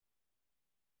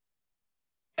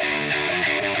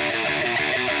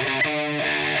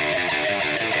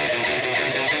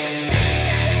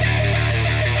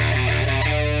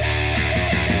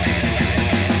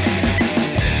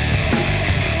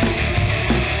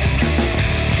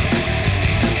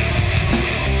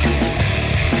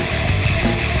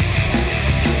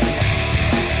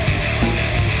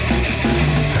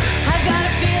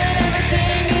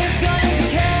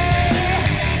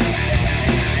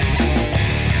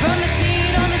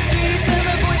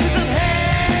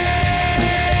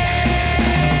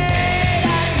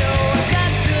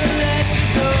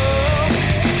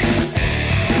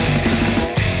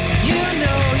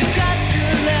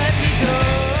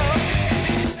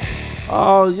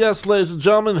Oh, yes, ladies and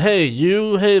gentlemen. Hey,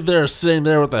 you. Hey there, sitting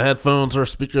there with the headphones or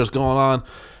speakers going on.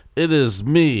 It is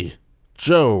me,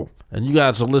 Joe, and you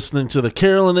guys are listening to the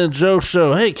Carolyn and Joe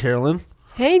Show. Hey, Carolyn.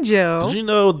 Hey, Joe. Did you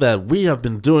know that we have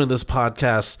been doing this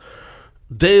podcast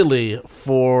daily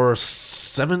for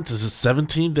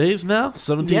 17 days now?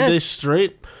 17 Yes. days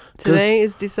straight? Today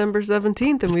is December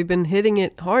 17th, and we've been hitting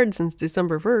it hard since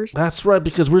December 1st. That's right,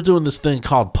 because we're doing this thing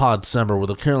called Pod-Sember, where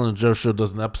the Carolyn and Joe Show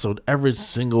does an episode every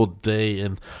single day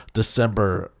in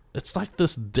December. It's like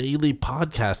this daily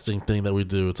podcasting thing that we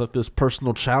do. It's like this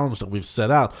personal challenge that we've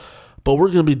set out. But we're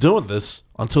going to be doing this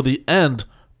until the end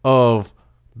of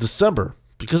December,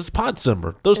 because it's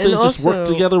Pod-Sember. Those things just work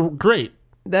together great.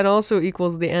 That also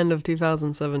equals the end of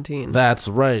 2017. That's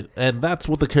right. And that's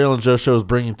what the Carolyn and Joe Show is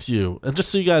bringing to you. And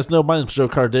just so you guys know, my name is Joe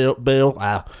Carbale.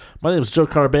 My name is Joe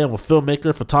Carbale. I'm a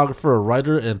filmmaker, photographer, a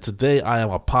writer, and today I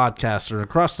am a podcaster. And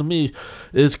across from me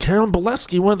is Karen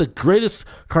Bolevsky, one of the greatest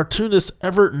cartoonists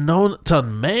ever known to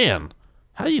man.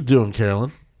 How you doing,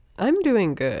 Carolyn? I'm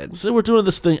doing good. So we're doing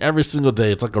this thing every single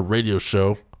day. It's like a radio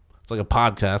show. It's like a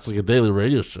podcast. It's like a daily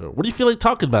radio show. What do you feel like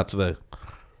talking about today?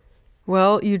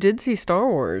 Well, you did see Star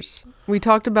Wars. We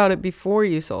talked about it before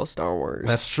you saw Star Wars.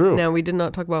 That's true. Now, we did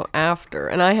not talk about after,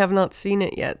 and I have not seen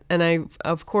it yet. And I,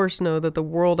 of course, know that the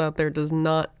world out there does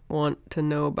not want to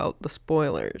know about the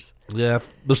spoilers. Yeah,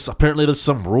 apparently there's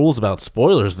some rules about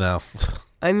spoilers now.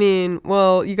 I mean,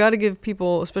 well, you got to give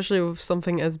people, especially with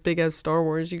something as big as Star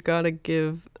Wars, you got to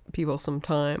give people some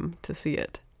time to see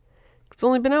it. It's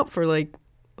only been out for like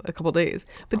a couple days,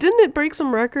 but didn't it break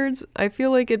some records? I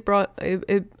feel like it brought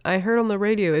it. I heard on the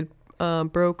radio it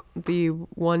broke the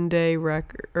 1 day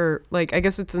record, or like I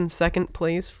guess it's in second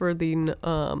place for the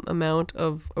amount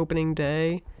of opening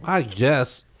day. I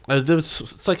guess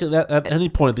it's like at any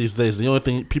point these days, the only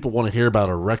thing people want to hear about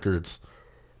are records.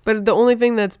 But the only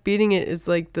thing that's beating it is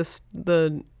like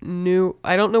the new.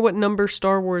 I don't know what number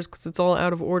Star Wars, because it's all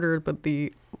out of order. But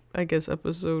I guess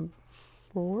episode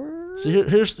 4. So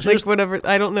here's like whatever.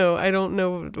 I don't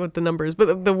know what the number is,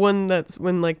 but the one that's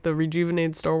when like the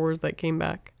rejuvenated Star Wars that came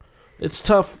back. It's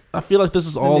tough. I feel like this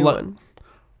is all like. One.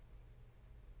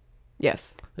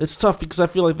 Yes. It's tough because I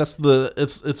feel like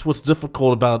it's what's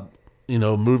difficult about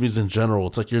movies in general.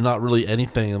 It's like you're not really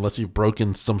anything unless you've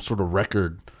broken some sort of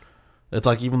record. It's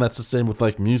like even that's the same with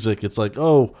like music. It's like,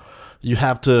 oh, you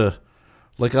have to.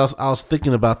 Like I was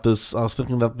thinking about this. I was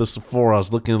thinking about this before. I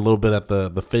was looking a little bit at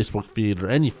the Facebook feed or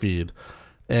any feed,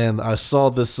 and I saw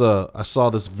this. I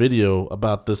saw this video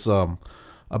about this. I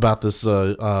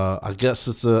guess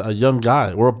it's a young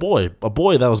guy or a boy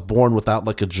that was born without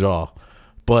like a jaw,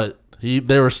 but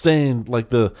they were saying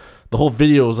like the whole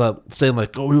video was saying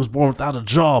like, oh, he was born without a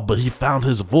jaw, but he found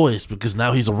his voice because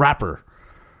now he's a rapper.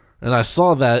 And I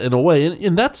saw that in a way,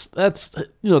 and that's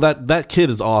that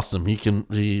kid is awesome.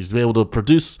 He's able to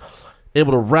produce,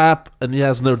 able to rap, and he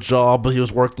has no jaw, but he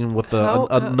was working with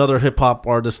another hip hop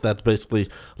artist that's basically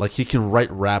like he can write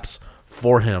raps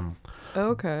for him.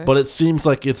 Okay. But it seems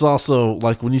like it's also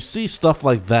like when you see stuff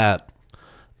like that,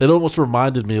 it almost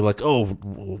reminded me like, oh,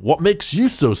 what makes you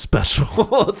so special?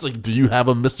 It's like, do you have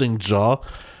a missing jaw?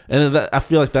 And I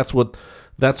feel like that's what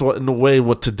in a way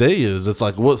what today is. It's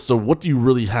like, what do you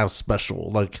really have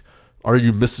special? Like, are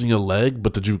you missing a leg,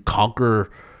 but did you conquer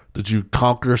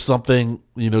something?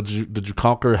 Did you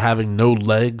conquer having no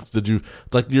legs? There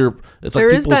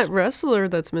is that wrestler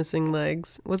that's missing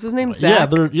legs. What's his name?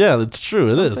 Zach? Yeah, it's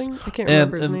true. Something? It is. I can't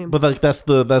remember his name. But like that's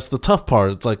the tough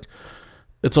part. It's like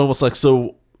it's almost like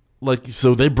so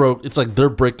they broke. It's like they're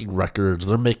breaking records.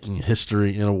 They're making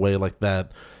history in a way like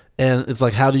that. And it's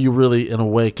like, how do you really, in a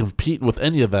way, compete with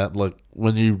any of that? Like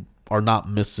when you are not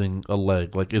missing a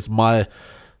leg. Like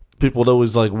people would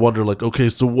always like wonder, like, okay,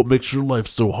 so what makes your life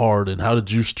so hard, and how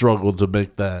did you struggle to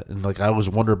make that? And like I always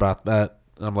wonder about that.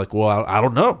 And I'm like, well, I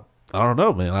don't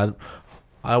know, man.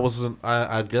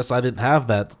 I guess I didn't have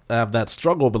that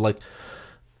struggle, but like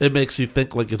it makes you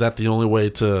think, like, is that the only way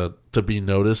to be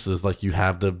noticed? Is like you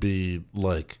have to be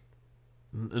like.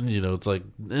 And it's like,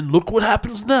 and look what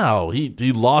happens now. He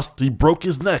broke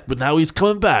his neck, but now he's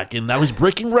coming back, and now he's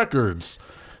breaking records.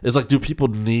 It's like,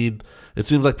 it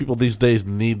seems like people these days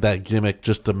need that gimmick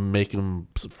just to make them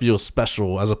feel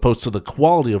special, as opposed to the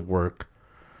quality of work.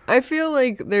 I feel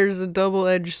like there's a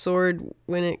double-edged sword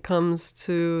when it comes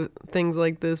to things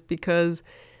like this, because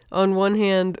on one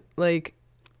hand, like,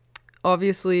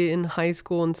 obviously in high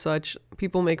school and such,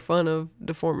 people make fun of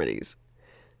deformities.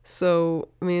 So,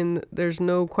 I mean, there's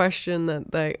no question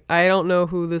that I don't know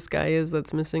who this guy is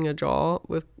that's missing a jaw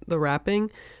with the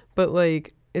rapping, but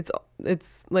like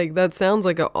it's like that sounds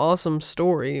like an awesome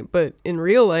story, but in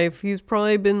real life he's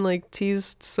probably been like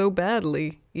teased so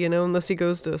badly, unless he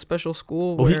goes to a special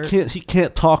school Well, where he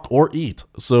can't talk or eat.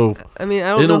 So I mean, I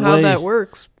don't know how that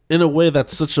works. In a way,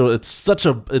 that's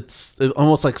it's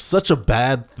almost like such a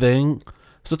bad thing,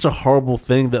 such a horrible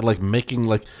thing that like making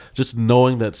like just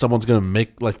knowing that someone's gonna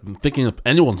make like thinking if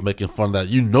anyone's making fun of that,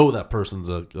 that person's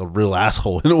a real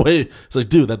asshole. In a way, it's like,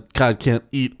 dude, that guy can't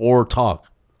eat or talk.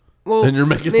 Well, and you're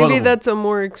making fun of maybe him. that's a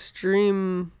more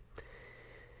extreme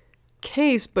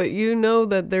case, but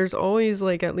that there's always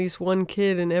like at least one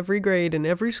kid in every grade in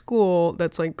every school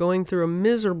that's like going through a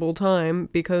miserable time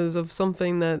because of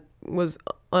something that was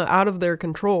out of their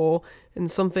control, and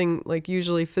something like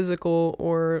usually physical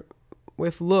or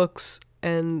with looks,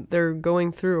 and they're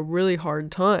going through a really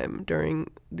hard time during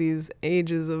these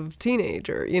ages of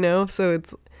teenager, so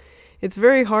it's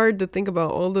very hard to think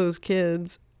about all those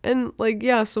kids. And like,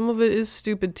 yeah, some of it is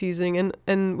stupid teasing,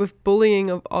 and with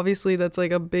bullying, obviously that's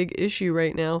like a big issue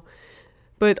right now.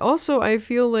 But also I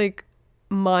feel like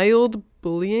mild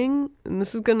bullying, and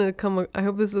this is gonna I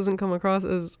hope this doesn't come across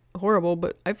as horrible,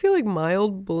 but I feel like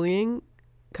mild bullying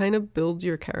kind of builds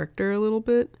your character a little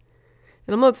bit.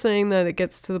 And I'm not saying that it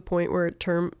gets to the point where it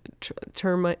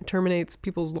terminates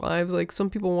people's lives. Like, some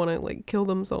people want to like kill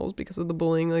themselves because of the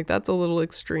bullying. Like, that's a little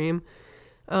extreme.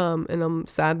 And I'm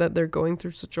sad that they're going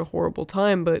through such a horrible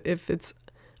time. But if it's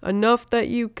enough that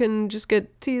you can just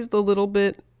get teased a little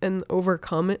bit and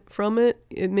overcome it from it,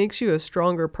 it makes you a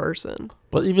stronger person.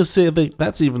 But even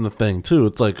that's even the thing too.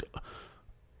 It's like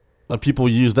people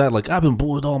use that like, I've been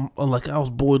bullied I was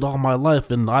bullied all my life,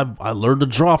 and I learned to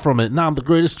draw from it. Now I'm the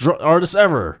greatest artist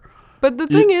ever. But the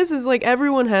thing is like,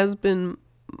 everyone has been,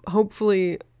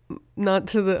 hopefully not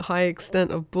to the high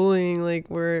extent of bullying, like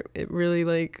where it really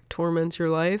like torments your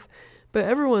life, but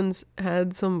everyone's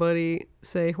had somebody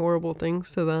say horrible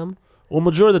things to them. Well,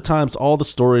 majority of the times, all the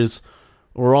stories,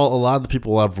 or a lot of the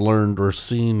people I've learned or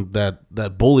seen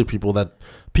that bully people, that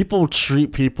people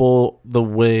treat people the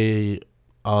way.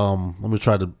 Let me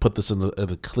try to put this in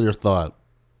a clear thought.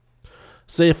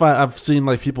 Say if I've seen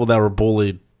like people that were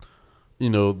bullied,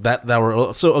 that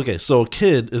were so a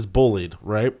kid is bullied,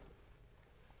 right?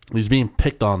 He's being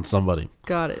picked on somebody.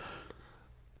 Got it.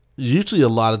 Usually, a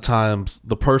lot of times,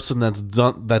 the person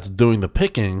that's doing the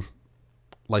picking,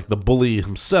 like the bully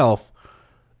himself,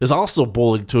 is also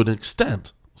bullied to an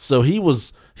extent. So he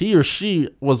or she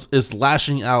is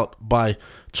lashing out by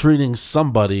treating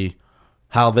somebody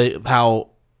how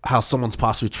someone's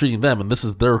possibly treating them, and this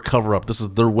is their cover up. This is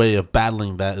their way of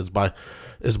battling that is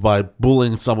by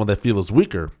bullying someone they feel is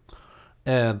weaker.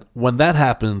 And when that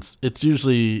happens, it's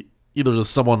usually either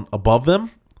just someone above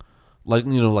them, like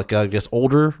I guess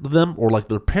older than them, or like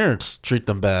their parents treat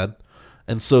them bad,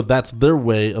 and so that's their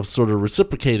way of sort of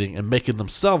reciprocating and making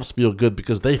themselves feel good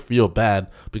because they feel bad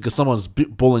because someone's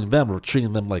bullying them or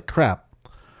treating them like crap.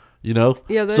 Yeah,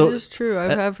 that is true.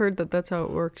 I've heard that's how it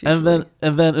works usually.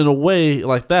 And then in a way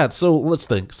like that, so let's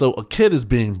think. So a kid is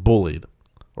being bullied,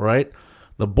 right?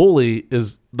 The bully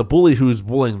who's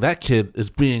bullying that kid is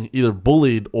being either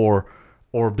bullied or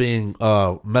being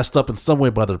messed up in some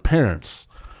way by their parents.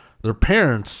 Their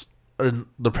parents or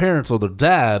their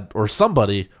dad or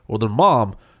somebody or their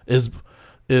mom is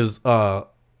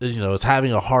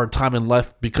having a hard time in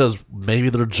life because maybe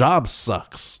their job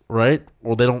sucks, right?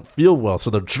 Or they don't feel well, so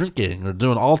they're drinking or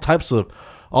doing all types of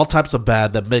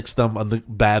bad that makes them a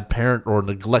bad parent or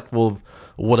neglectful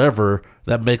whatever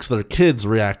that makes their kids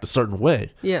react a certain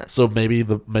way. Yeah. So maybe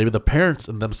the parents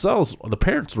and themselves, the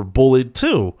parents were bullied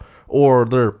too, or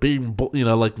they're being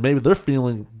like maybe they're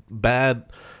feeling bad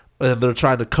and they're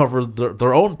trying to cover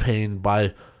their own pain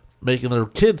by making their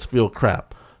kids feel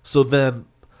crap. So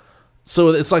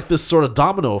it's like this sort of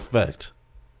domino effect.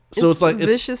 So it's like a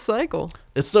vicious cycle.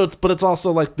 But it's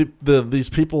also like these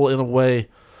people in a way,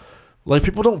 like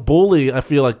people don't bully. I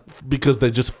feel like because they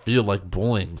just feel like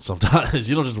bullying. Sometimes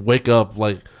you don't just wake up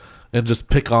like and just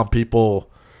pick on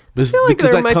people. I feel like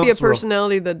there might be a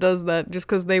personality that does that just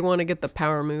because they want to get the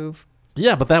power move.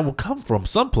 Yeah, but that will come from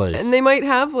someplace. And they might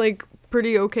have like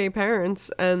pretty okay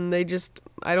parents, and they just,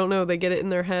 I don't know, they get it in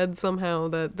their head somehow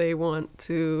that they want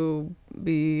to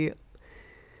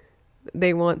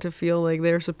feel like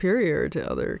they're superior to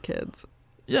other kids.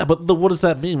 Yeah, but what does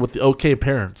that mean with the okay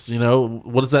parents?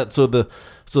 What is that? So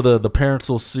the parents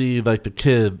will see like the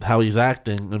kid how he's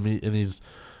acting and he's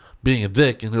being a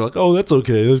dick, and they're like, oh, that's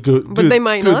okay, that's good. But they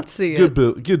might not see it.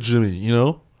 Good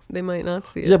Jimmy, They might not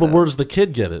see it. Yeah, but where does the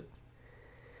kid get it?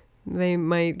 They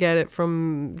might get it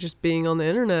from just being on the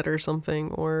internet or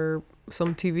something, or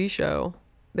some TV show.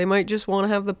 They might just want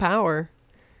to have the power.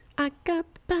 I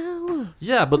got the power.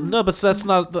 Yeah, but no, but that's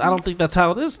not. I don't think that's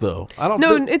how it is, though. I don't.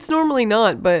 No, it's normally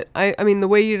not. But I mean, the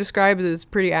way you describe it is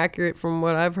pretty accurate from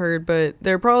what I've heard. But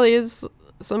there probably is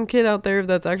some kid out there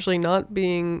that's actually not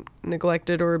being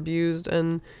neglected or abused,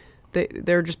 and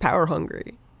they're just power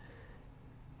hungry.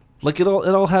 Like it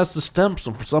all has to stem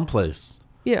from someplace.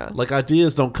 Yeah. Like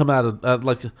ideas don't come out of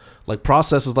like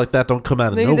processes like that don't come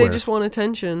out of Maybe nowhere. they just want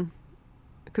attention.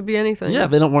 It could be anything. Yeah,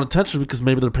 they don't want attention because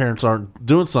maybe their parents aren't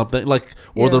doing something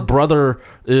or their brother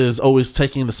is always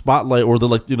taking the spotlight, or they're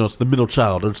like, it's the middle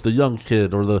child, or it's the young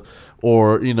kid, something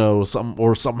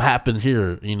happened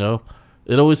here.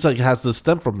 It always like has to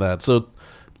stem from that. So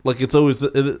like it's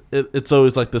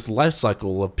always like this life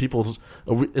cycle of people.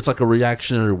 It's like a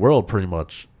reactionary world, pretty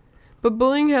much. But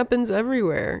bullying happens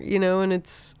everywhere, and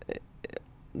it's,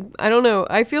 I don't know.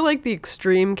 I feel like the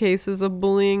extreme cases of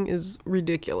bullying is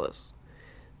ridiculous.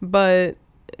 But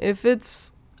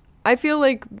I feel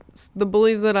like the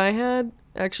bullies that I had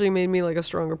actually made me like a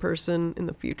stronger person in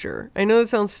the future. I know it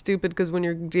sounds stupid because when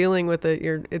you're dealing with it,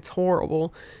 it's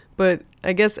horrible. But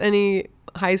I guess any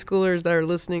high schoolers that are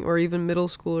listening, or even middle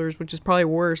schoolers, which is probably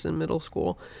worse in middle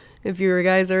school, if you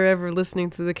guys are ever listening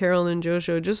to the Carolyn and Joe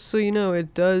show, just so you know,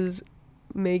 it does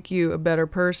make you a better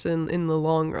person in the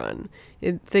long run.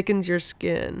 It thickens your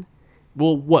skin.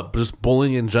 Well, what? Just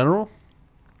bullying in general?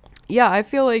 Yeah, I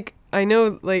feel like, I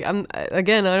know, like, I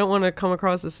don't want to come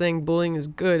across as saying bullying is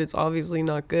good. It's obviously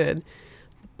not good.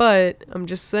 But I'm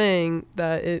just saying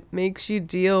that it makes you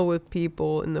deal with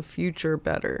people in the future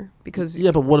better. Because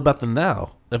yeah, but what about the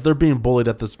now? If they're being bullied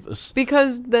at this...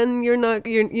 Because then you know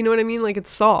what I mean? Like,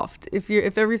 it's soft.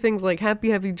 If everything's like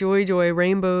happy, happy, joy, joy,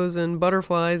 rainbows and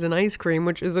butterflies and ice cream,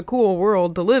 which is a cool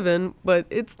world to live in, but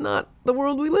it's not the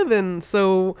world we live in.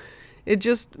 So it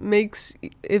just makes,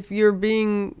 if you're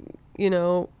being,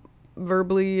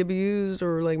 verbally abused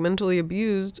or like mentally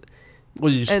abused... Were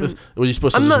you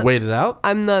supposed to just wait it out?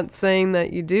 I'm not saying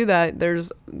that you do that. There's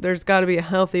got to be a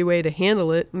healthy way to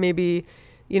handle it. Maybe,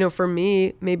 for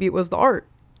me, maybe it was the art.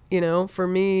 For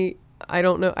me, I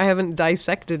don't know. I haven't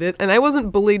dissected it. And I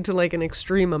wasn't bullied to like an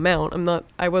extreme amount.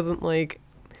 I wasn't like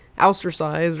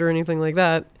ostracized or anything like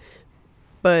that.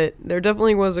 But there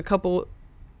definitely was a couple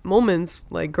moments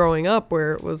like growing up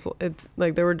where it's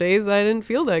like there were days I didn't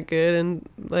feel that good, and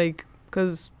like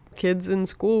because kids in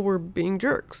school were being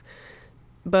jerks.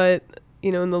 But,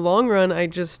 in the long run, I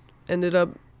just ended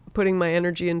up putting my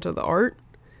energy into the art,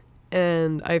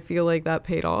 and I feel like that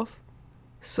paid off.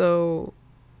 So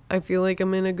I feel like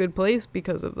I'm in a good place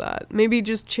because of that. Maybe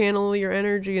just channel your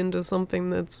energy into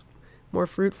something that's more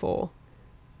fruitful.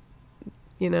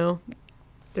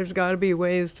 There's got to be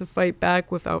ways to fight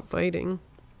back without fighting.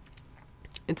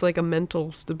 It's like a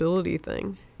mental stability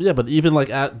thing. Yeah, but even like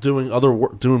at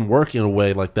doing work in a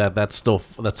way like that,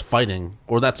 that's fighting,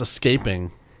 or that's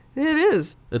escaping. It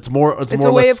is. It's more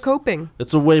a way of coping.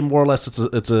 It's a way more or less.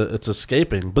 It's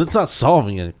escaping, but it's not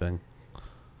solving anything.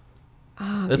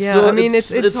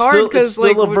 It's hard because it's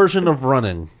still a version of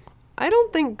running. I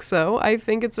don't think so. I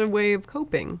think it's a way of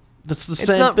coping. It's the same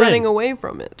thing. It's not running away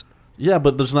from it. Yeah,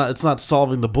 but it's not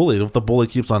solving the bully. If the bully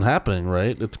keeps on happening,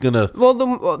 right? It's gonna.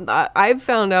 Well, I've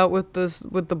found out with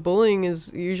the bullying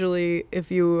is usually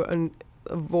if you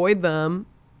avoid them,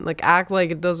 like act like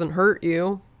it doesn't hurt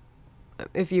you,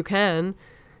 if you can,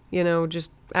 just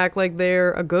act like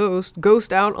they're a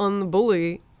ghost out on the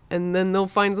bully, and then they'll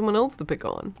find someone else to pick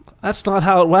on. That's not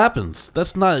how it happens.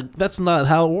 That's not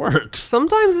how it works.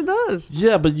 Sometimes it does.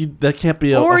 Yeah, but that can't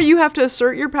be. Or you have to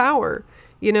assert your power.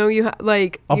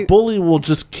 A bully will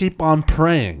just keep on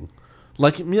praying.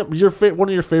 Like one of your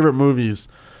favorite movies.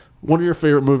 One of your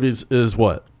favorite movies is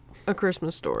what? A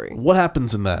Christmas Story. What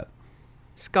happens in that?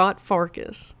 Scott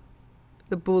Farkas,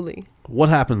 the bully. What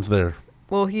happens there?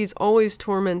 Well, he's always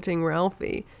tormenting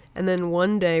Ralphie, and then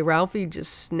one day Ralphie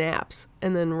just snaps,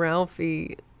 and then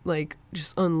Ralphie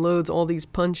just unloads all these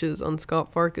punches on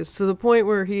Scott Farkas to the point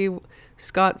where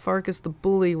Scott Farkas, the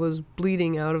bully, was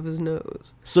bleeding out of his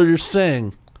nose. So you're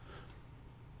saying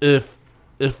if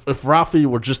Ralphie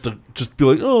were just be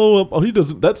like, oh, he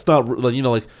doesn't, that's not,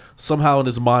 like somehow in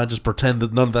his mind just pretend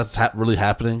that none of that's really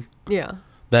happening. Yeah.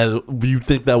 That you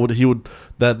think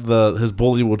his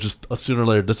bully will just sooner or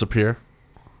later disappear?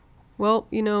 Well,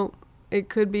 it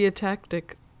could be a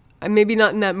tactic. Maybe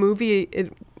not in that movie.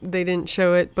 They didn't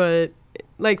show it, but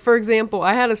for example,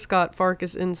 I had a Scott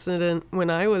Farkas incident when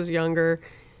I was younger.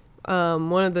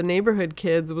 One of the neighborhood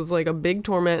kids was a big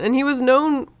torment, and he was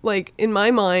known, in my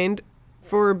mind,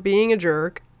 for being a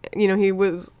jerk. He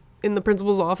was in the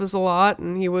principal's office a lot,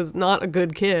 and he was not a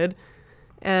good kid.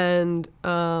 And,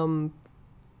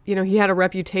 he had a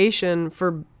reputation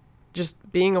for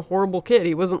just being a horrible kid.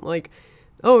 He wasn't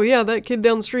oh yeah, that kid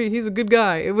down the street, he's a good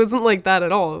guy. It wasn't like that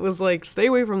at all. It was like, stay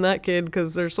away from that kid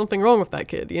because there's something wrong with that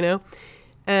kid, you know?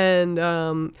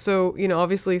 And so, you know,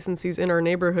 obviously since he's in our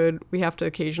neighborhood, we have to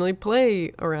occasionally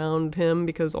play around him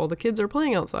because all the kids are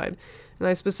playing outside. And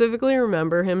I specifically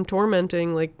remember him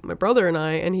tormenting like my brother and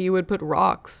I, and he would put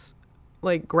rocks,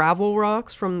 like gravel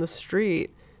rocks from the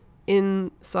street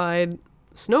inside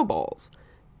snowballs.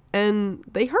 And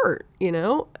they hurt, you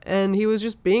know? And he was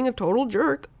just being a total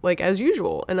jerk, like as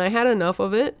usual. And I had enough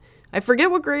of it. I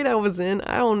forget what grade I was in.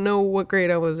 I don't know what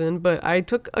grade I was in, but I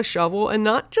took a shovel, and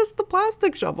not just the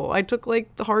plastic shovel. I took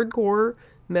like the hardcore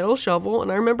metal shovel,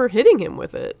 and I remember hitting him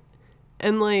with it.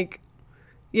 And like,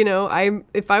 you know,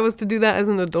 if I was to do that as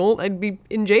an adult, I'd be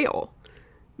in jail.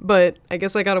 But I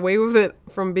guess I got away with it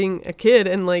from being a kid,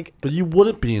 and like... But you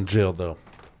wouldn't be in jail, though.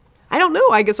 I don't know.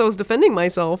 I guess I was defending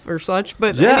myself or such.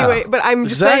 But yeah, anyway, but I'm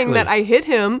just saying that I hit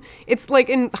him. It's like,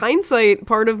 in hindsight,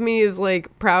 part of me is like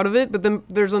proud of it. But then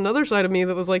there's another side of me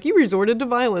that was like, you resorted to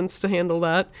violence to handle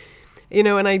that. You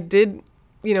know, and I did,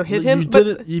 you know, hit him.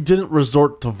 You didn't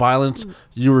resort to violence.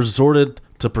 You resorted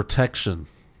to protection.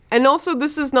 And also,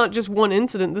 this is not just one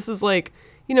incident. This is like,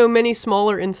 you know, many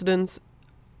smaller incidents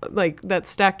like that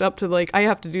stacked up to like, I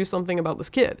have to do something about this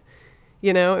kid.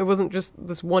 You know, it wasn't just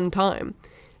this one time.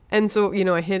 And so, you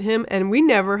know, I hit him, and we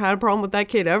never had a problem with that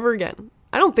kid ever again.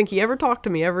 I don't think he ever talked to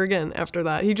me ever again after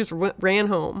that. He just ran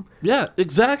home. Yeah,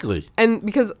 exactly. And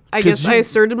because I guess I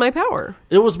asserted my power.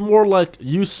 It was more like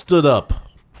you stood up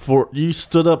for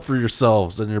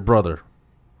yourselves and your brother.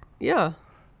 Yeah.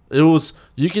 It was,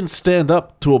 you can stand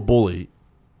up to a bully.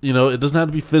 You know, it doesn't have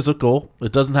to be physical.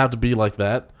 It doesn't have to be like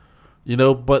that. You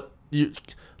know, but you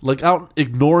like out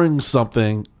ignoring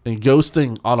something and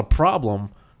ghosting on a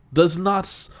problem does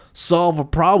not solve a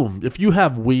problem. If you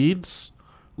have weeds,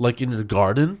 like in your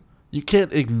garden, you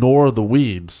can't ignore the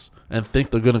weeds and think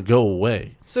they're going to go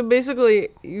away. So basically,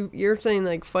 you're saying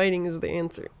like fighting is the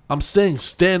answer. I'm saying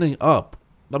standing up.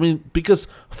 I mean, because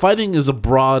fighting is a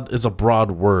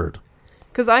broad word.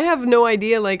 Because I have no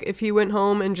idea, like, if he went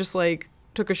home and just, like,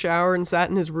 took a shower and sat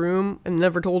in his room and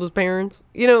never told his parents.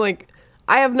 You know, like,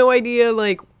 I have no idea,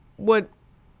 like, what...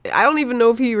 I don't even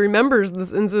know if he remembers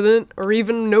this incident or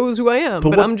even knows who I am.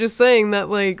 But I'm just saying that,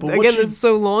 like, again, this is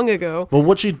so long ago. But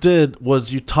what you did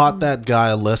was you taught that guy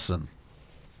a lesson.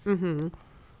 Mm-hmm.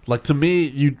 Like, to me,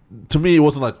 it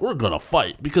wasn't like, we're going to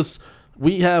fight. Because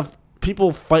we have...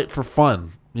 People fight for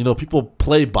fun. You know, people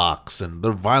play box and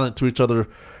they're violent to each other.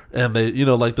 And they, you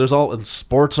know, like, there's all... And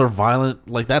sports are violent.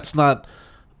 Like, that's not...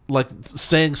 Like,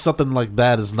 saying something like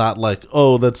that is not like,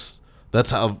 oh, that's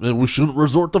how we shouldn't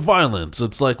resort to violence.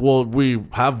 It's like, well, we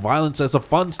have violence as a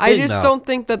fun thing. I just don't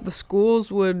think that the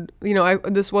schools would, you know,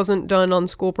 this wasn't done on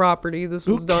school property. This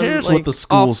was done like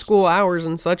off school hours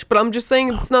and such. But I'm just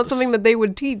saying it's not something that they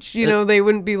would teach. You know, they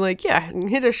wouldn't be like, yeah,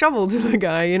 hit a shovel to the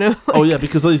guy. You know. Like, oh yeah,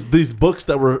 because these books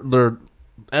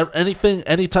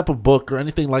any type of book or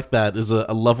anything like that is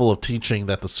a level of teaching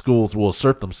that the schools will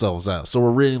assert themselves at. So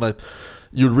we're reading, like,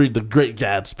 you'd read The Great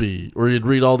Gatsby, or you'd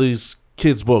read all these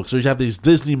kids' books, or you have these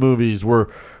Disney movies where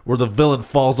the villain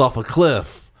falls off a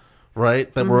cliff,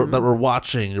 right? That we're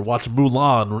watching. You're watching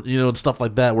Mulan, you know, and stuff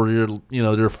like that, where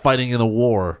you're fighting in a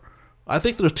war. I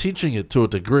think they're teaching it to a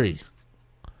degree.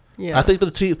 Yeah. I think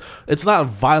it's not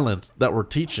violence that we're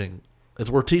teaching.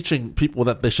 We're teaching people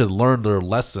that they should learn their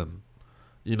lesson.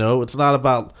 You know, it's not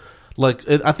about, like,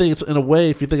 I think it's, in a way,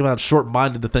 if you think about it,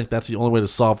 short-minded to think that's the only way to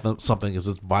solve something is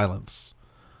it's violence.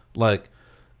 Like,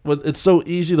 it's so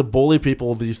easy to bully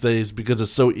people these days because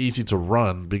it's so easy to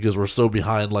run, because we're so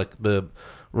behind, like,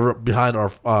 we're behind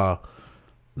our,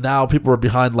 now people are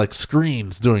behind, like,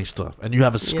 screens doing stuff, and you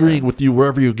have a screen with you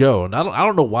wherever you go. And I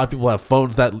don't know why people have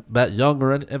phones that young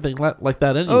or anything like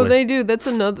that anyway. Oh, they do. That's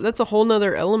a whole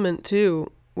nother element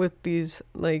too with these,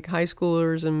 like, high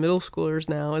schoolers and middle schoolers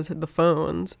now, is the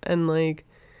phones. And, like,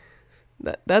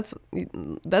 that's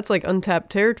like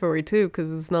untapped territory too,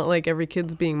 because it's not like every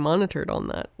kid's being monitored on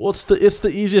that. Well, it's the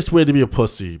easiest way to be a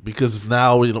pussy, because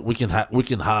now, you know, we can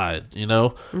hide. You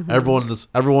know, everyone's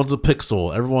a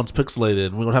pixel, everyone's pixelated,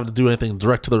 and we don't have to do anything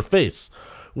direct to their face,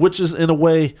 which is in a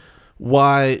way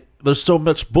why there's so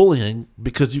much bullying,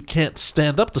 because you can't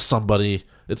stand up to somebody.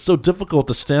 It's so difficult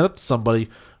to stand up to somebody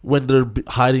when they're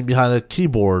hiding behind a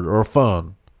keyboard or a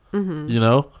phone. You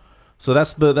know. So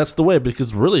that's the way,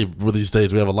 because really, these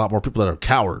days we have a lot more people that are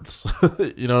cowards.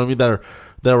 You know what I mean?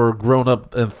 That were grown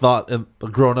up and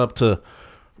grown up to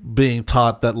being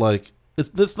taught that, like,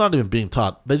 it's not even being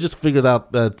taught. They just figured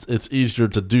out that it's easier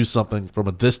to do something from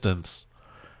a distance.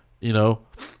 You know,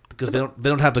 because they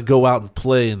don't have to go out and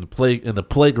play in the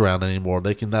playground anymore.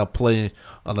 They can now play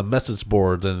on the message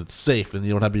boards, and it's safe, and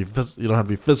you don't have to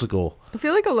be physical. I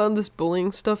feel like a lot of this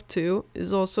bullying stuff too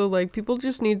is also like people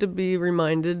just need to be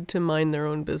reminded to mind their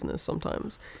own business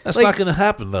sometimes. That's like, not going to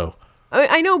happen though.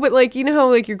 I know, but like, you know how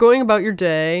like you're going about your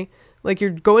day, like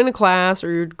you're going to class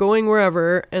or you're going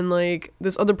wherever, and like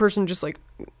this other person just like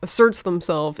asserts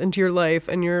themselves into your life,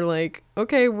 and you're like,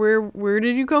 okay, where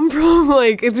did you come from?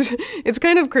 Like it's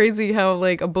kind of crazy how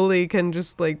like a bully can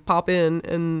just like pop in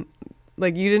and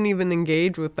like you didn't even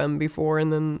engage with them before,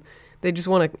 and then they just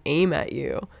want to aim at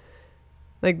you.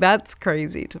 Like that's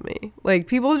crazy to me. Like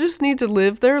people just need to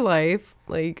live their life.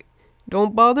 Like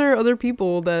don't bother other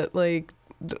people that like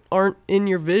aren't in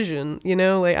your vision, you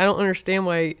know? Like I don't understand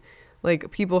why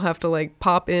like people have to like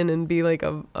pop in and be like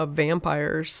a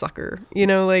vampire sucker, you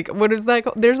know? Like what is that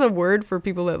called? There's a word for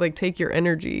people that like take your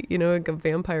energy, you know, like a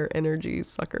vampire energy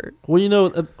sucker. Well, you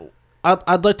know,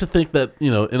 I'd like to think that,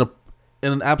 you know,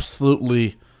 in an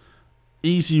absolutely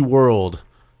easy world,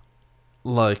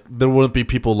 like there wouldn't be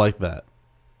people like that.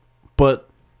 But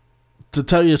to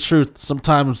tell you the truth,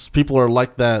 sometimes people are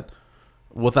like that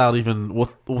without even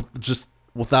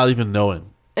without even knowing.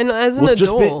 And as an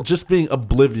adult, just being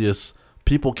oblivious,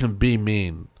 people can be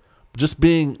mean. Just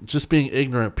being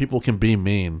ignorant, people can be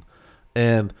mean,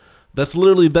 and that's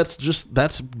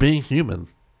being human.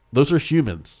 Those are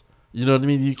humans. You know what I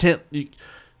mean? You can't.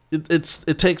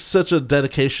 It takes such a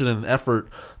dedication and effort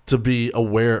to be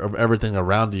aware of everything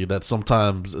around you that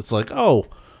sometimes it's like, oh,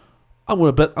 I'm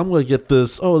gonna get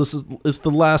this. Oh, it's the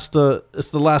last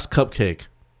cupcake,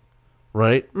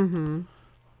 right? Mm-hmm.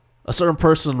 A certain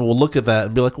person will look at that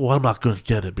and be like, well, I'm not going to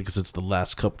get it because it's the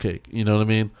last cupcake. You know what I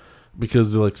mean?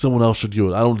 Because like someone else should do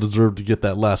it. I don't deserve to get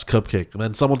that last cupcake. And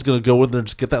then someone's going to go in there and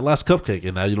just get that last cupcake,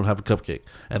 and now you don't have a cupcake.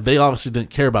 And they obviously didn't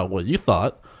care about what you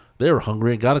thought. They were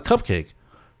hungry and got a cupcake,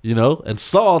 you know, and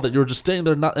saw that you were just staying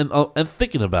there and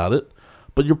thinking about it,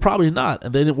 but you're probably not.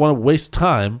 And they didn't want to waste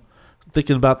time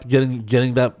thinking about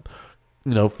getting that,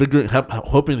 you know,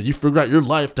 hoping that you figure out your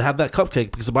life to have that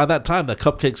cupcake, because by that time that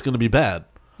cupcake's going to be bad.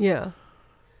 Yeah.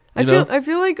 I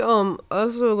feel like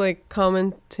also like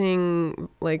commenting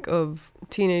like of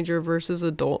teenager versus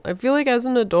adult. I feel like as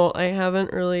an adult I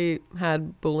haven't really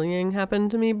had bullying happen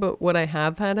to me, but what I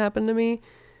have had happen to me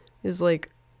is like,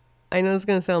 I know it's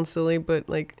gonna sound silly, but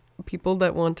like people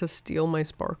that want to steal my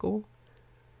sparkle.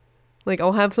 Like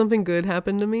I'll have something good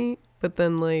happen to me, but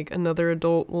then like another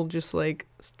adult will just like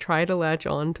try to latch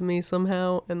on to me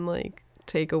somehow and like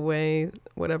take away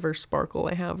whatever sparkle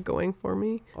I have going for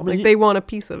me. I mean, like they want a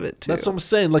piece of it too. That's what I'm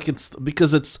saying. Like it's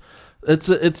because it's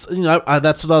you know,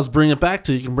 that's what I was bringing it back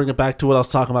to. You can bring it back to what I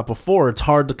was talking about before. It's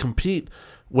hard to compete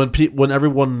when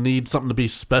everyone needs something to be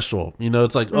special. You know,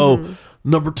 it's like, oh,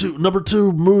 number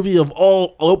two movie of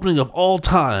all opening of all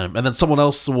time, and then someone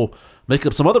else will make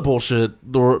up some other bullshit,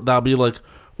 or that'll be like,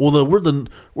 well, we're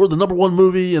the number one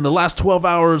movie in the last 12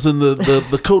 hours in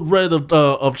the code red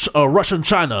of Russian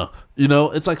China. You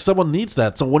know, it's like someone needs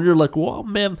that. So when you're like, well,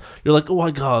 man, you're like, oh my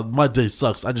God, my day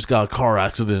sucks. I just got a car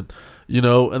accident. You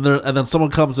know, and then someone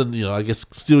comes and, you know, I guess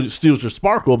steals your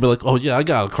sparkle and be like, oh yeah, I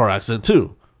got a car accident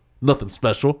too. Nothing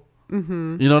special.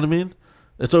 Mm-hmm. You know what I mean?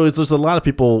 And so there's a lot of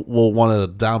people will want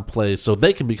to downplay so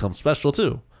they can become special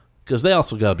too, because they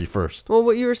also got to be first. Well,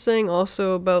 what you were saying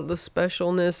also about the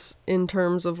specialness in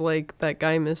terms of like that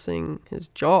guy missing his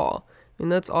jaw, I mean,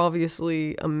 that's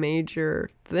obviously a major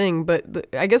thing. But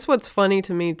I guess what's funny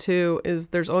to me too is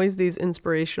there's always these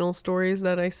inspirational stories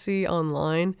that I see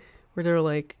online where they're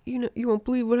like, you know, you won't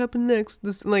believe what happened next.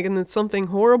 This like, and it's something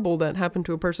horrible that happened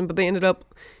to a person, but they ended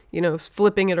up, you know,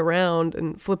 flipping it around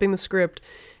and flipping the script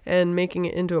and making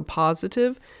it into a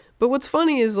positive. But what's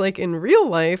funny is like in real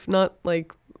life, not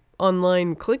like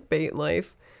online clickbait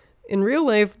life, in real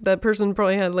life that person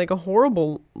probably had like a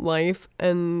horrible life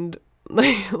and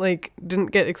like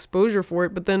didn't get exposure for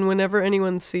it, but then whenever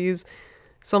anyone sees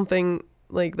something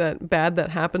like that bad that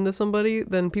happened to somebody,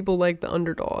 then people like the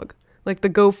underdog, like the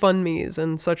GoFundMes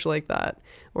and such like that.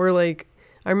 Or like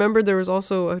I remember there was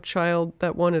also a child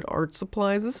that wanted art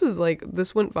supplies.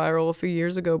 This went viral a few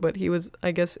years ago, but he was,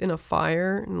 I guess, in a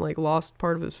fire and like lost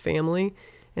part of his family.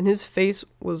 And his face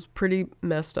was pretty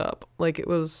messed up. Like it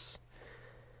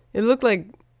looked like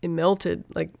it melted.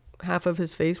 Like half of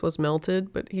his face was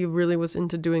melted, but he really was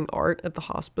into doing art at the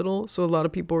hospital. So a lot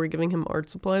of people were giving him art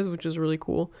supplies, which is really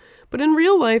cool. But in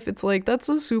real life, it's like, that's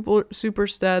a super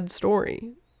sad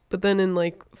story. But then in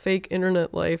like fake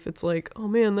internet life, it's like, oh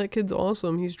man, that kid's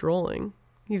awesome. He's drawing.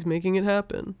 He's making it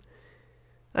happen.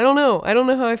 I don't know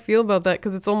how I feel about that,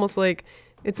 because it's almost like,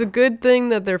 it's a good thing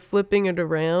that they're flipping it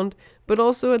around, but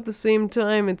also at the same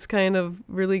time, it's kind of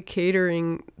really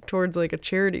catering towards like a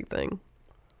charity thing.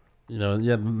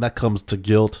 That comes to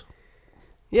guilt.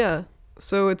 Yeah.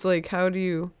 So it's like, how do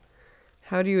you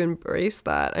embrace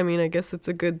that? I mean, I guess it's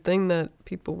a good thing that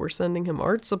people were sending him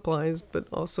art supplies, but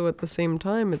also at the same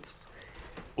time, it's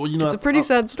a pretty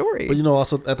sad story. But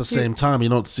also at the same time, you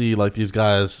don't see like these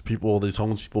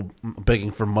homeless people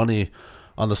begging for money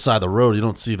on the side of the road. You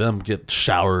don't see them get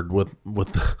showered with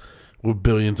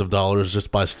billions of dollars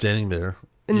just by standing there.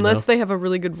 Unless they have a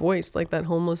really good voice, like that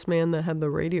homeless man that had the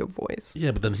radio voice.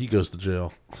 Yeah, but then he goes to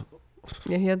jail.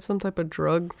 Yeah, he had some type of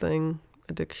drug thing.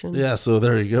 Addiction. Yeah, so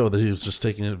there you go. That he was just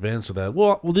taking advantage of that.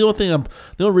 Well, the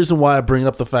only reason why I bring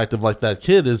up the fact of like that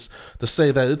kid is to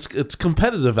say that it's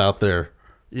competitive out there.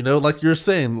 Like you're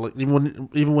saying, like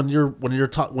even when you're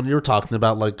talking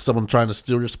about like someone trying to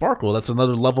steal your sparkle, that's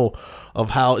another level of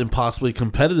how impossibly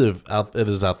competitive it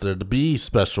is out there to be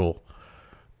special.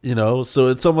 So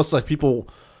it's almost like people.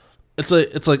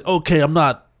 It's like okay,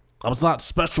 I was not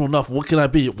special enough. What can I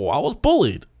be? Well, I was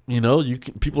bullied.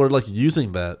 People are like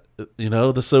using that,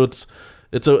 so it's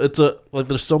a like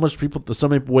there's so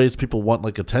many ways people want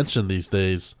like attention these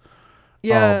days.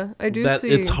 Yeah, I do see.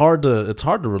 It's hard to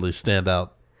really stand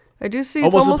out. I do see.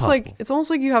 It's almost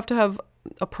like you have to have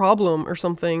a problem or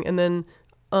something and then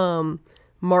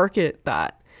market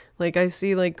that. Like I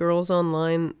see like girls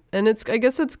online, and I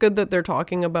guess it's good that they're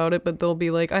talking about it, but they'll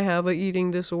be like, I have an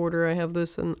eating disorder, I have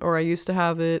this, or I used to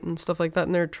have it and stuff like that,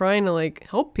 and they're trying to like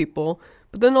help people.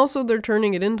 But then also they're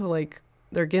turning it into like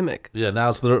their gimmick. Yeah,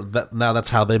 now that's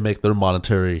how they make their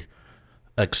monetary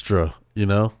extra,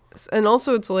 And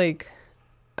also it's like,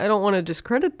 I don't want to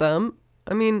discredit them.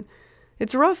 I mean,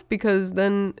 it's rough because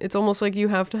then it's almost like you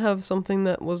have to have something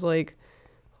that was like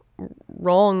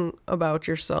wrong about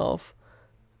yourself.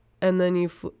 And then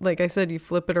like I said, you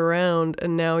flip it around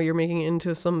and now you're making it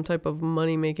into some type of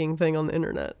money-making thing on the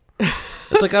internet.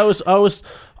 It's like I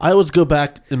always go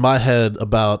back in my head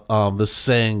about this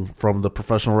saying from the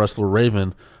professional wrestler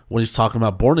Raven when he's talking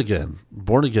about born again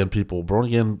people,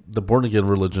 the born again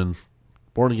religion,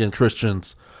 born again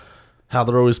Christians, how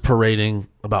they're always parading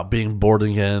about being born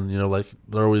again. Like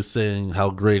they're always saying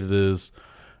how great it is,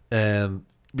 and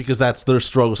because that's their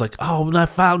struggle. It's like, oh, when I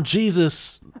found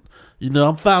Jesus,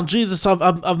 I found Jesus,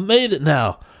 I've made it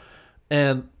now,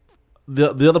 and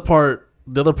the other part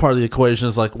of the equation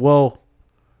is like, well,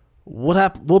 what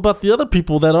happened? What about the other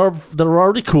people that are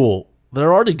already cool?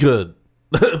 They're already good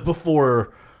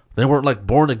before they weren't like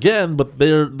born again, but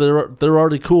they're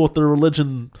already cool with their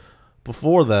religion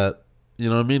before that. You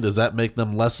know what I mean? Does that make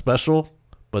them less special?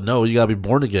 But no, you gotta be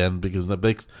born again because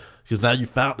now you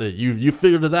found it. You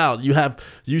figured it out.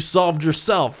 You solved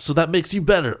yourself, so that makes you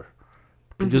better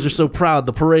because you're so proud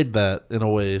to parade that in a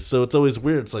way. So it's always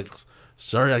weird. It's like,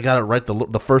 sorry, I got it right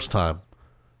the first time.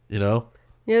 Yeah,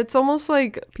 it's almost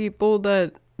like people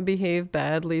that behave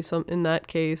badly, in that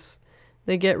case,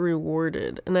 they get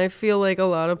rewarded. And I feel like a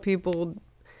lot of people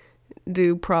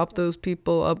do prop those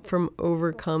people up from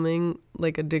overcoming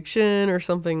like addiction or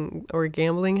something, or a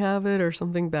gambling habit or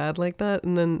something bad like that.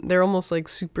 And then they're almost like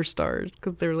superstars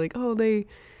because they're like, oh,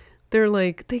 they're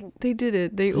like, they did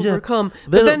it. They overcome.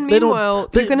 But then meanwhile,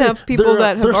 you can have people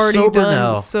that have already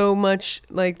done so much,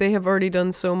 like they have already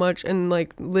done so much and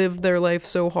like lived their life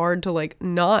so hard to like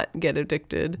not get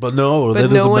addicted. But no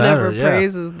one ever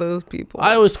praises those people.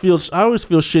 I always feel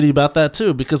shitty about that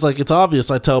too, because like it's obvious.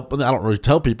 I don't really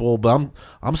tell people, but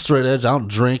I'm straight edge. I don't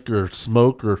drink or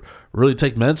smoke or really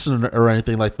take medicine or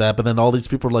anything like that. But then all these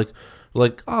people are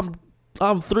like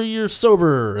I'm 3 years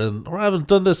sober or I haven't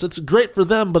done this. It's great for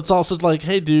them, but it's also like,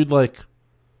 hey, dude, like,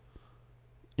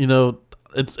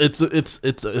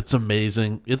 it's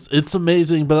amazing. It's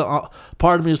amazing, but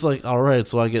part of me is like, all right,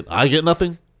 so I get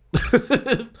nothing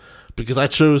because I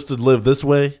chose to live this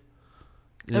way.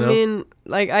 I mean,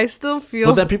 like I still feel,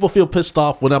 but then people feel pissed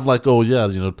off when I'm like, oh yeah,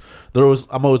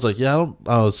 I'm always like, yeah,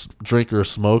 I don't drink or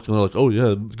smoke, and they're like, oh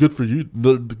yeah, good for you.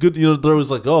 They're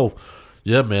always like, oh.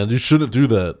 Yeah, man, you shouldn't do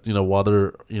that,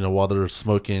 while they're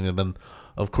smoking, and then,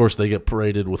 of course, they get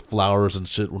paraded with flowers and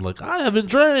shit. We're like, I haven't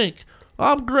drank.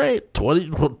 I'm great.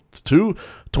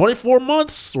 24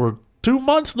 months or 2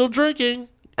 months, no drinking.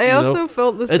 I also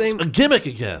felt the same. It's a gimmick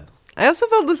again. I also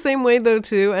felt the same way, though,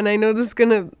 too, and I know this is going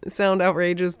to sound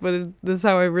outrageous, but this is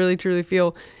how I really, truly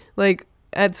feel. Like,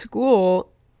 at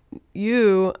school,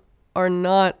 you are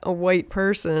not a white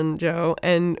person, Joe,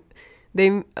 and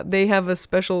they have a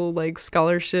special like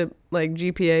scholarship like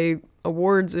GPA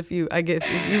awards if you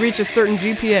reach a certain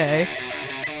GPA,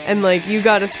 and like you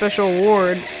got a special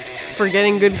award for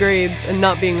getting good grades and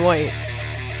not being white.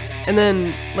 And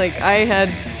then like I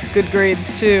had good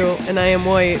grades too and I am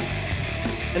white,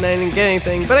 and I didn't get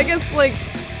anything. But I guess, like,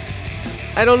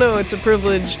 I don't know, it's a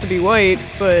privilege to be white,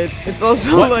 but it's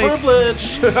also What like...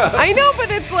 privilege? I know, but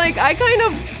it's like, I kind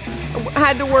of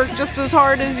had to work just as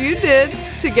hard as you did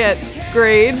to get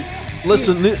grades.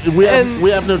 Listen, we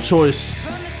have no choice.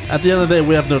 At the end of the day,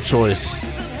 we have no choice.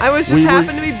 I was just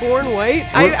happened to be born white.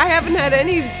 I haven't had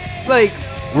any, like...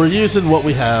 We're using what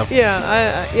we have.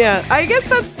 Yeah, I guess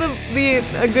that's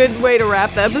a good way to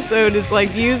wrap the episode is,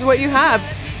 like, use what you have.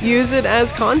 Use it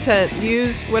as content.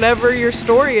 Use whatever your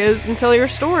story is and tell your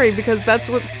story, because that's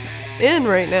what's in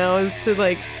right now, is to,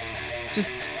 like,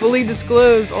 just fully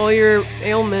disclose all your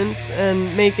ailments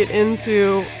and make it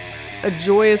into a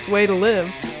joyous way to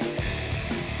live.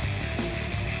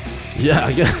 Yeah,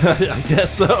 I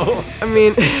guess so. I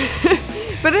mean,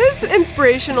 but it is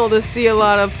inspirational to see a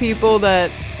lot of people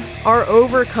that are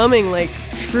overcoming, like,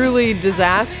 truly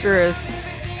disastrous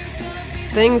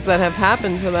things that have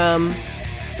happened to them,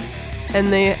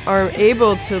 and they are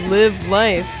able to live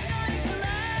life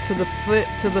to the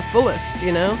fullest,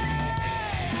 you know?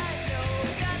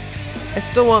 I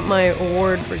still want my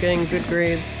award for getting good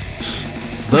grades.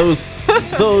 Those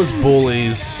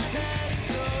bullies.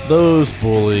 Those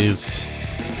bullies.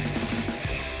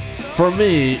 For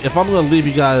me, if I'm going to leave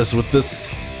you guys with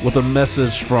a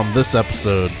message from this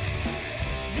episode,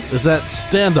 is that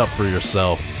stand up for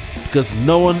yourself, because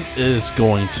no one is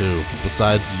going to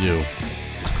besides you.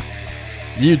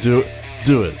 You do it.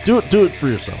 Do it for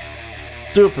yourself.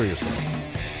 Do it for yourself.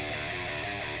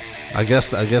 I guess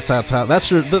that's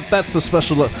the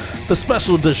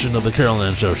special edition of the Carolyn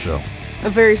and Joe Show. A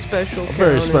very special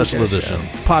edition.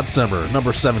 Pod December,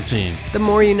 number 17. The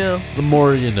more you know. The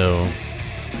more you know.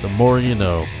 The more you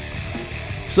know.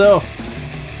 So,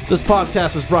 this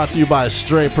podcast is brought to you by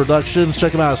Stray Productions.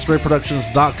 Check them out at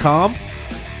strayproductions.com.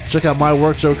 Check out my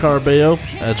work, Joe Carabello,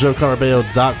 at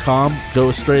joecarabello.com. Go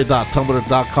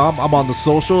astray.tumblr.com. I'm on the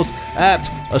socials at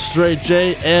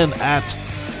astrayj and at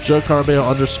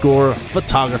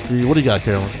joecarabello_photography. What do you got,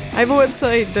 Carolyn? I have a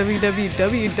website,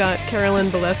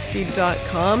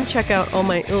 www.carolynbalevsky.com. Check out all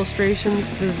my illustrations,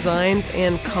 designs,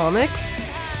 and comics.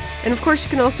 And of course, you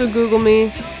can also Google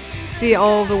me, see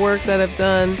all the work that I've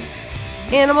done.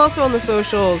 And I'm also on the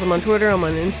socials. I'm on Twitter, I'm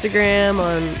on Instagram,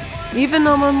 I'm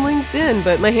on LinkedIn.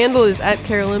 But my handle is at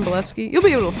Carolyn Balevsky. You'll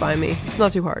be able to find me. It's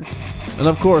not too hard. And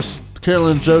of course,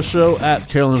 Carolyn and Joe Show at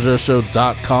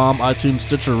carolynandjoeshow.com, iTunes,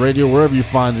 Stitcher Radio, wherever you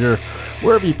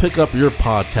pick up your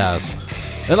podcasts.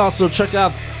 And also check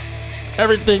out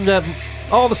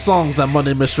all the songs that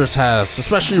Monday Mistress has,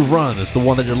 especially Run is the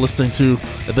one that you're listening to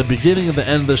at the beginning and the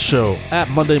end of the show at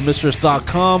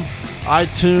mondaymistress.com,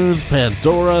 iTunes,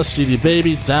 Pandora, CD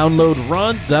Baby. Download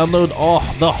Run, download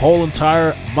the whole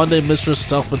entire Monday Mistress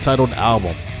self-entitled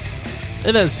album.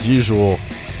 And as usual,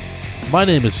 my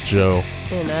name is Joe.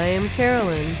 And I am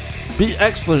Carolyn. Be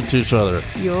excellent to each other.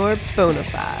 You're bona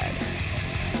fide.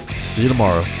 See you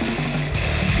tomorrow.